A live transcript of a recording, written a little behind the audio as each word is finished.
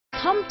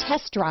Come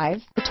test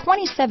drive the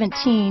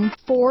 2017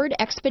 Ford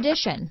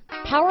Expedition.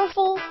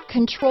 Powerful,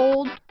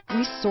 controlled,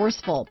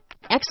 resourceful.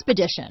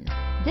 Expedition.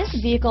 This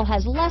vehicle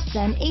has less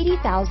than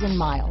 80,000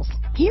 miles.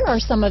 Here are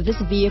some of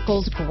this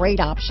vehicle's great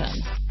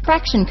options: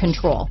 traction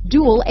control,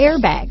 dual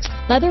airbags,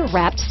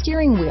 leather-wrapped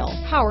steering wheel,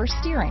 power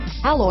steering,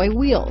 alloy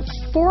wheels,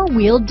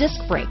 four-wheel disc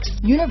brakes,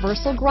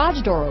 universal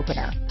garage door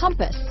opener,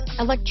 compass,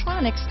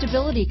 electronic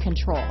stability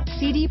control,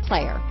 CD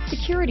player,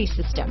 security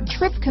system,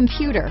 trip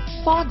computer,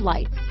 fog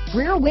lights,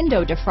 rear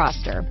window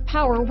defroster,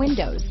 power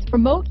windows,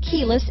 remote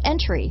keyless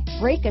entry,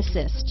 brake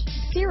assist,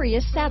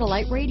 Sirius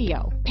satellite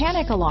radio,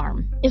 panic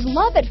alarm. Is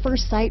love at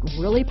first sight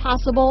really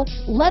possible?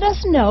 Let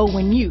us know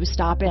when you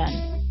stop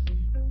in.